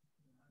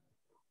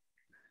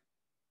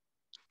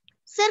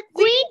 Sir,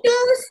 Queen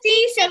to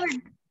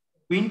C7.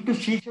 Queen to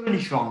C7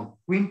 is wrong.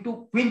 Queen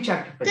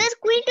sacrifice. Sir,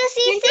 queen to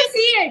Queen C6. to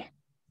C8.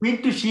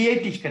 Queen to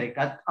C8 is correct.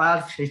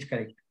 R is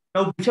correct.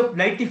 Now bishop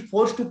knight is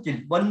forced to kill.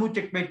 One move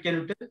checkmate, can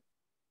you tell?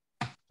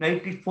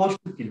 Knight is forced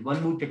to kill.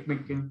 One move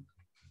checkmate, can you?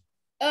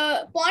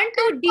 Pawn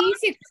to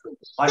D6.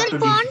 Pawn Sir, to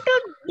pawn D6.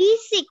 to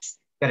D6.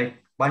 Correct.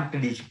 Pawn to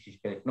D6 is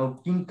correct. Now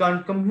king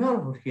can't come here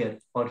or here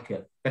or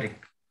here.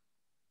 Correct.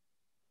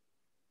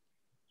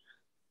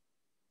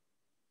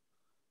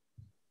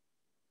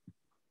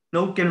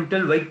 Now can you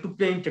tell white to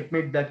play in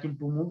checkmate back in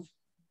two moves?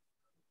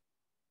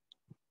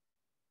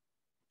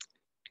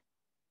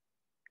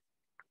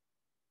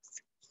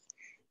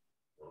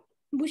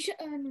 No.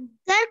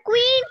 Sir,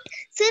 queen.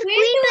 Sir,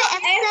 queen to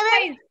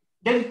F7.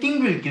 Then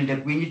king will kill the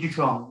queen. It is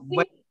wrong.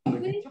 Queen-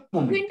 Moment. queen- Bishop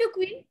moment. Queen to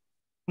queen.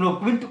 No,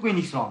 queen to queen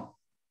is wrong.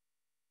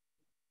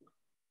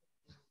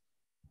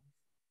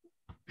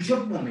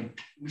 Bishop moment.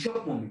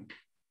 Bishop moment.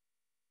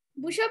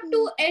 Bishop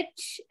to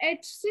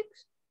H6.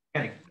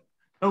 Correct.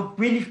 Now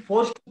queen is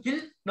forced to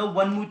kill. Now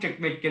one move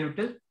checkmate, can you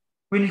tell?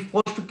 Queen is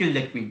forced to kill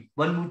the queen.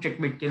 One move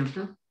checkmate, can you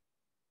tell?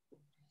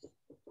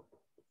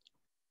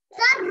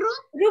 Sir,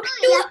 Rook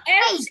to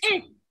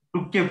F8.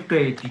 Rook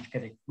F8 is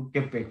correct. Rook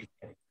F8 is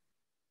correct.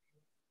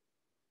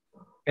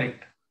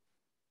 Correct.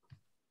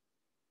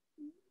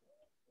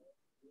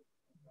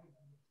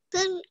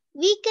 Sir,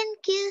 we can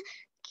kill.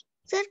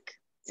 Sir,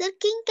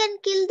 king can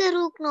kill the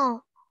rook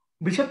now.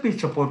 Bishop is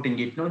supporting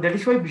it. No, that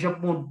is why bishop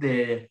moved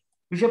there.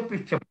 Bishop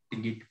is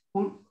supporting it.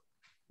 Who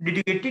did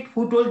you get it?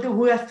 Who told you?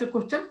 Who asked the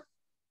question?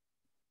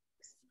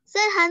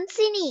 Sir,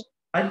 Hansini.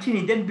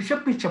 Anchini. Then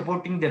bishop is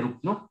supporting the rook.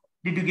 No,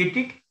 did you get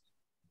it?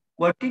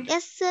 Got it?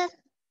 Yes, sir.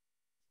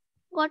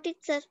 Got it,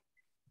 sir.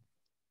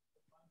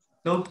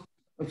 No.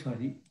 Oh,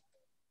 sorry.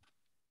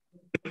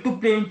 To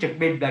play in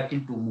checkmate back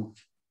in two moves.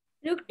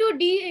 Rook to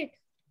D8.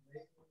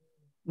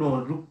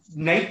 No, rook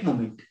knight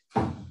moment.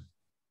 Sir,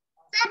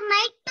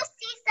 knight to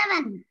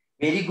C7.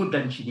 Very good,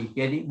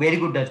 Anshini. Very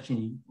good,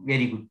 Anshini.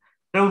 Very good.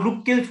 Now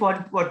rook kills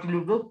what will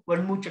you do?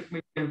 One move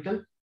checkmate, can you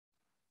tell?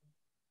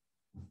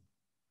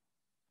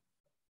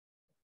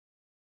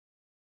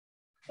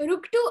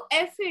 Rook to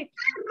F8.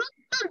 Rook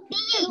to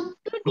D8. Rook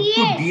to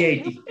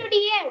D8. Rook to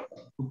D8.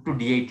 Rook to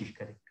D8 is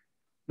correct.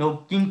 Now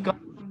king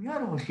can't come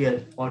here or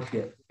here or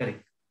here.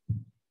 Correct.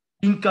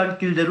 King can't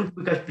kill the rook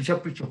because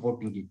bishop is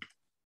supporting it.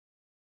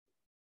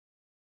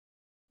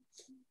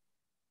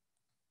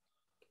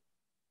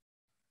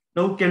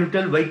 Now can you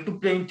tell white to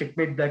play in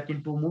checkmate back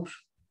in two moves?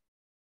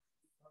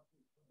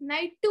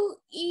 Knight to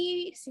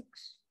E6.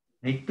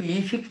 Knight to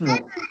E6, no.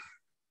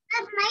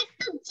 Sir, knight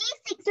to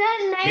G6.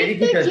 Sir, Very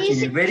good,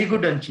 Anshini. Very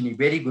good, Anshini.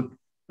 Very good.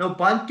 Now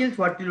pawn kills,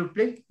 what will you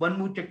play? One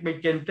move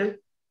checkmate, can you tell?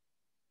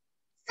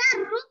 Sir,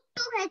 rook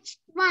to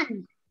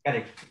H1.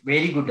 Correct.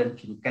 Very good,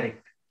 Anshini.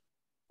 Correct.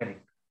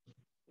 Correct.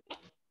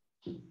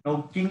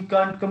 Now king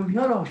can't come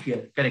here or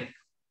here. Correct.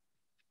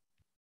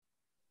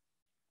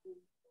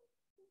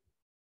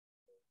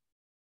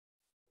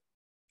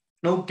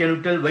 Now can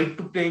you tell white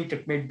to play in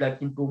checkmate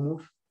back in two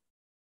moves?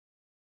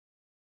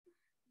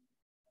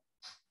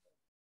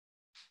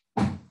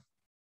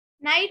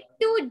 Knight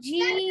to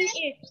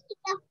G8.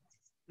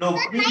 No,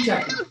 queen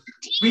sacrifice.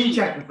 Queen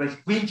sacrifice.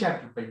 Queen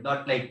sacrifice.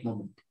 Not like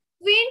moment.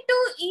 Queen to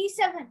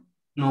E7.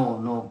 No,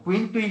 no.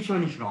 Queen to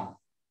E7 is wrong.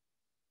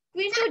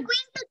 Queen Sir, to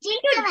queen to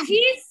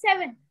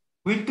G7.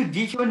 Queen to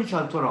G7 is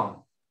also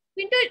wrong.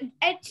 Queen to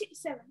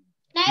H7.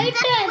 Knight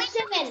to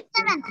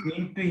H7.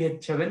 Queen to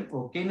H7.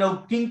 Okay. Now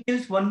king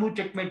kills, one move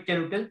checkmate,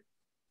 can you tell?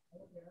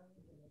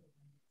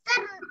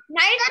 Sir,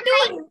 Knight to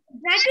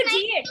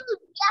G8.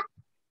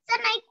 Sir,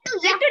 knight to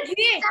Knight to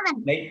G8.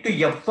 F7. Knight to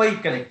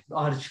F5, correct.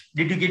 Or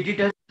did you get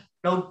it?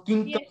 Now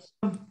king Yes.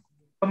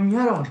 come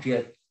here or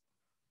here.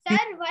 Sir,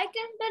 why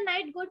can't the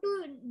knight go to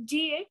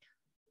G8?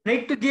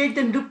 Knight to G8,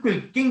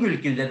 then king will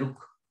kill the rook.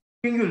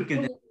 King will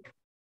kill the rook.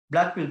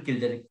 Black will kill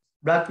the rook.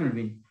 Black will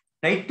win.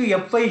 Knight to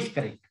F5 is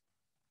correct.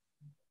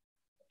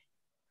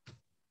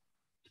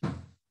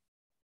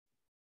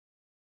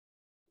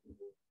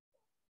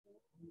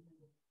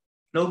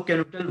 Now can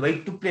you tell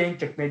white to play and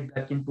checkmate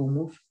back in two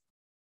moves?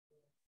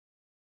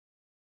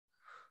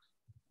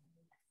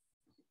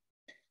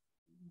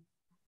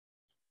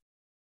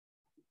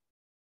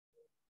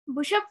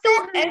 Bishop to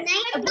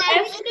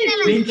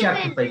F6. Queen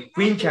sacrifice.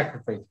 Queen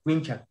sacrifice.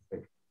 Queen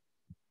sacrifice.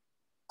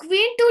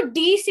 Queen to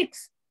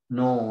D6.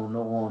 No,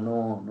 no,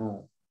 no,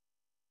 no.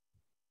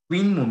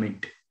 Queen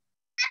movement.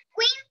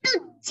 Queen to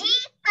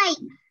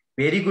G5.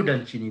 Very good,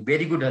 Archini.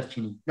 Very good,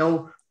 Archini.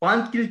 Now,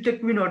 pawn kills the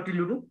queen. What will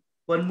you do?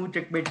 One move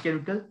checkmate, can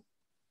you tell?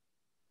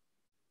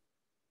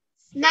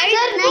 Knight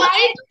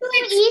to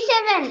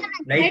E7.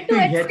 Knight to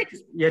H6.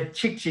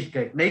 H6 is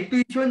correct. Knight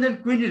to E7, then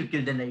queen will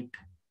kill the knight.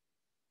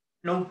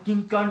 Now,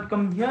 king can't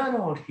come here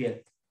or here.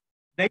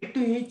 Knight to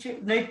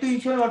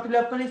E7, what will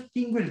happen is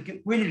queen will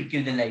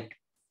kill the knight.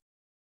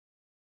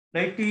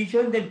 Knight to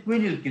E7, then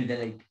queen will kill the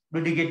knight.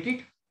 Did you get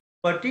it?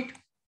 Got it?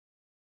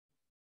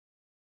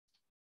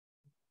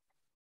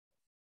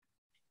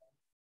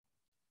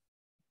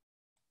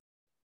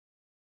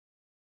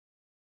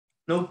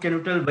 Now, can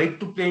you tell white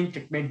to play in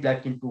checkmate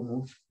black in two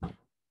moves?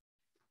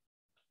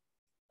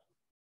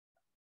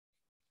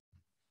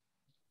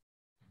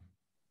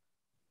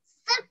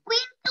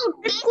 Queen to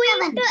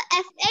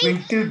F8. Queen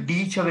to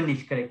D7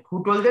 is correct.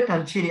 Who told that?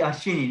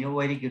 Ashwini. No,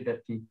 very good,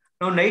 Ashwini.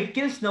 Now knight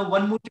kills. Now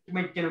one more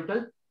checkmate, can you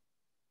tell?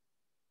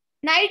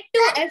 Knight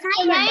to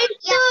F7. Knight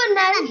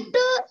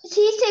to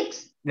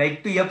C6.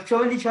 Knight to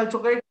F7 is also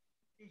correct.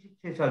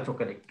 C6 is also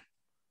correct.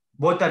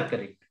 Both are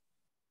correct.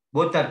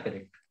 Both are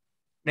correct.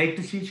 Knight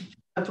to C6 is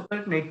also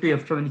correct. Knight to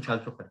F7 is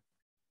also correct.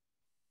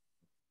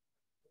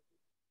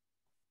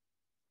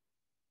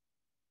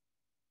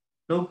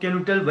 Now can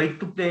you tell white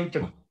to play in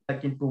checkmate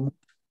back in 2 moves?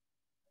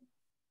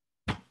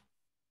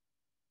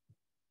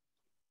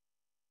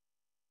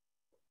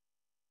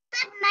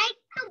 Knight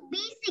to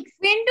B6.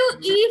 Queen to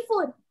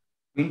E4.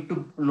 Queen to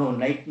no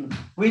knight.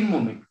 Queen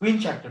movement.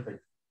 Queen sacrifice.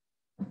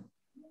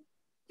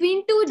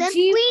 Queen to G4.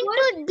 Queen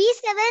to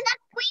B7.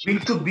 Queen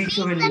to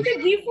B7 Queen to is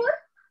G4.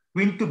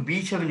 Queen to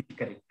B7 is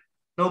correct.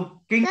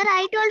 Now king. Sir,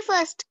 I told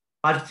first.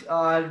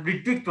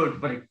 Ritwik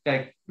told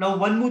correct. Now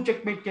one more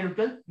checkmate, can you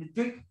tell?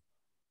 Ritwik.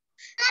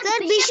 Sir,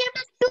 bishop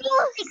to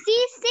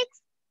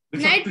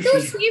C6. Knight to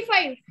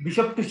C5.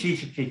 Bishop to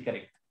C6 is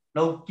correct.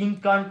 Now king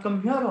can't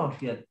come here or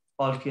here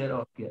or here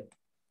or here.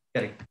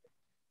 Correct.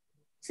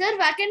 Sir,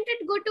 why can't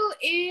it go to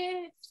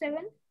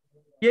A7?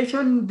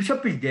 A7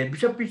 bishop is there.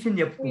 Bishop is in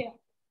F2. Oh, yeah.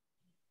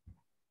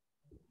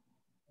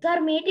 Sir,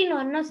 mate in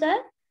 1, no,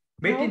 sir?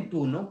 Mate No. in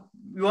 2, no?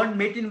 You want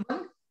mate in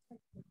 1?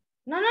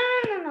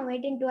 No,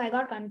 mate in 2. I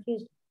got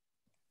confused.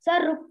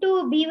 Sir, rook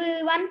to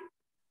B1.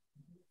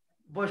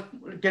 But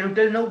can you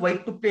tell now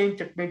white to play in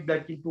checkmate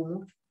black in 2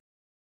 moves?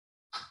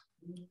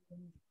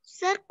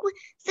 Sir, Queen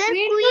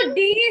to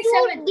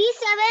D7.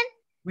 D7.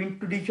 Queen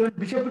to D7.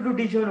 Bishop to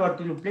D7, what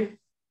will you play?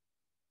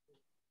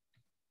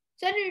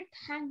 Sir, it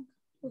hangs.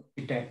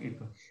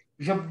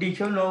 Bishop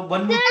D7, now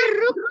one more. Sir,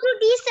 rook to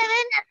D7.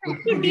 Rook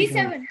To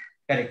D7.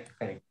 Correct.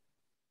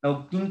 Now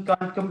king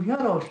can't come here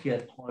or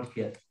here or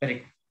here.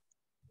 Correct.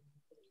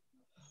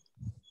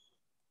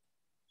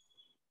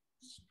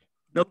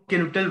 Now can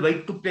you tell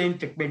white to play in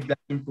checkmate black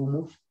in 2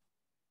 moves?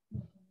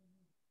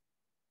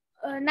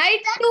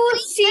 Knight to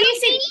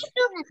C6.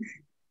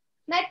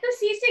 Knight to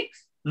C6.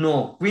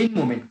 No, queen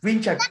movement.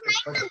 Queen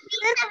sacrifice.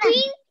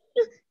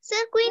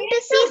 Queen to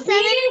C7.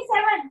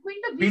 B7. Queen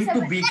to Queen to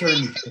B7. B7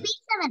 is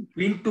correct.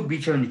 Queen to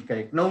B7 is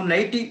correct. Now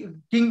knight is,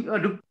 king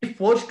rook is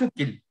forced to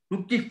kill.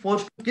 Rook is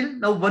forced to kill.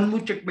 Now one more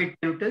checkmate,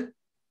 can you tell?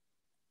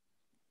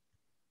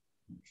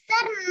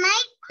 Sir,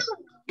 knight to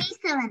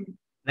B7.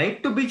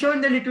 Knight to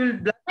B7, then it will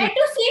black. Knight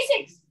to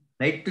C6.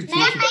 Knight to C6.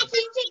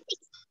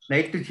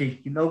 Knight to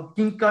C6. Now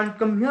king can't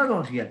come here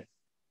or here.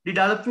 Did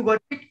all of you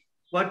got it?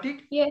 Got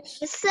it? Yes.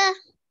 Yes, sir.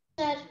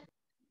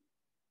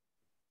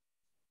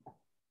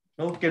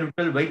 Now can you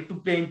tell white to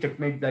play in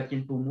checkmate black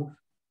in 2 moves?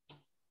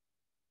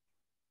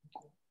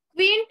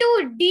 Queen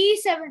to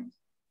D7.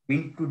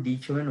 Queen to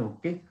D7,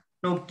 okay.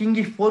 Now king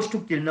is forced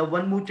to kill. Now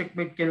one more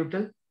checkmate, can you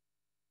tell?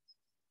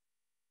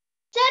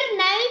 Sir,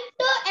 knight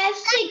to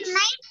F6.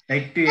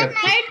 Knight to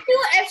F6. Knight to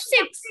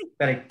F6.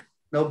 Correct.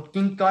 Now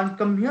king can't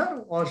come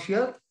here or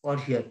here or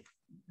here.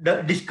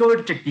 The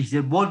discovered check is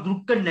there. Both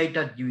rook and knight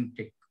are giving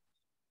check.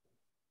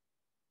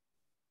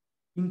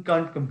 King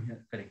can't come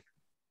here. Correct.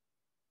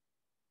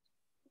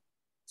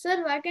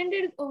 Sir, why can't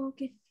it? Oh,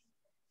 okay.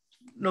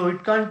 No,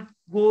 it can't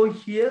go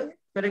here.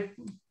 Correct.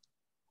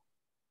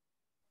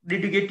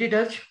 Did you get it,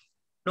 Ash?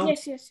 No,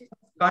 Yes.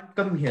 can't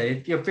come here.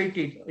 It's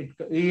F8.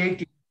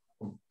 E8.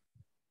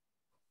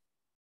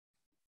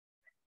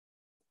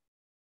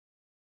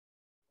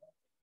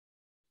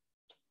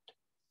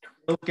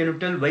 Now can you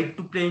tell white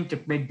to play in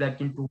checkmate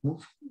black in 2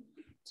 moves?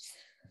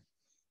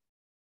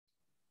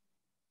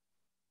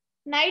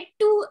 Knight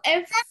to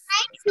F.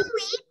 Knight to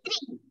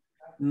E3.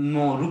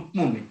 No, rook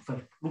movement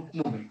first. Rook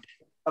movement.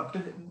 After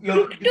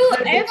Rook to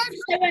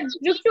F7.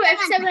 Rook to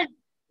F7.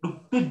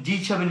 Rook to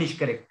G7 is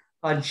correct.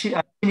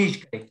 Ashwini is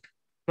correct.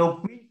 Now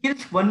queen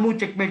kills. One more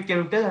checkmate. Can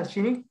you tell,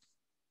 Ashwini?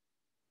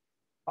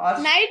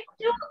 Knight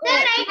to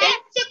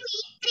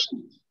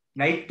E3.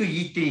 Knight to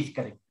E3 is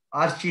correct.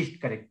 Archie is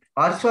correct.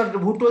 Archie,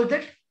 who told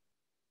that?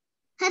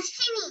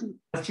 Harshini.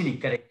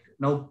 Ashwini, correct.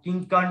 Now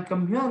king can't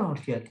come here or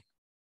here.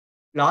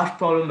 Last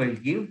problem I'll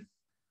give.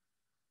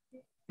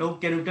 Now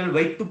can you tell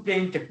white to play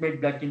in checkmate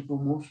black in 2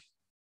 moves?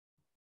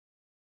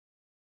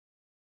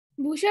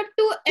 Bishop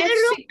to Sir, F6.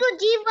 rook to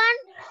G1.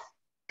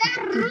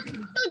 Sir, rook to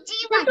Rook to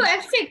G1.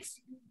 F6.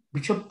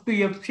 Bishop to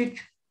F6.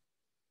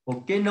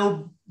 Okay,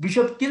 now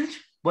bishop kills.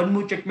 One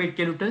more checkmate,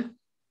 can you tell?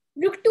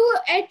 Rook to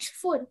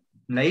H4.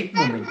 Knight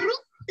movement.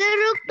 Rook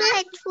to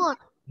H4.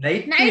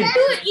 Knight Knight to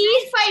to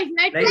E5.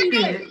 Knight to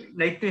E5.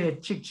 Knight to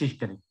H6 is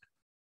correct.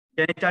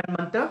 Can I start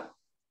mantra?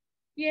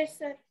 Yes,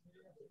 sir.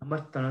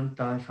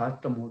 नमस्तनंता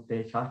शास्त्र मुहूर्ते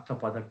शास्त्र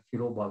पदक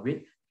शिरोभावे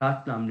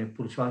शास्त्र नामने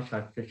पुरुषा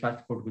शास्त्र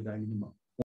शास्त्र coat गुदानी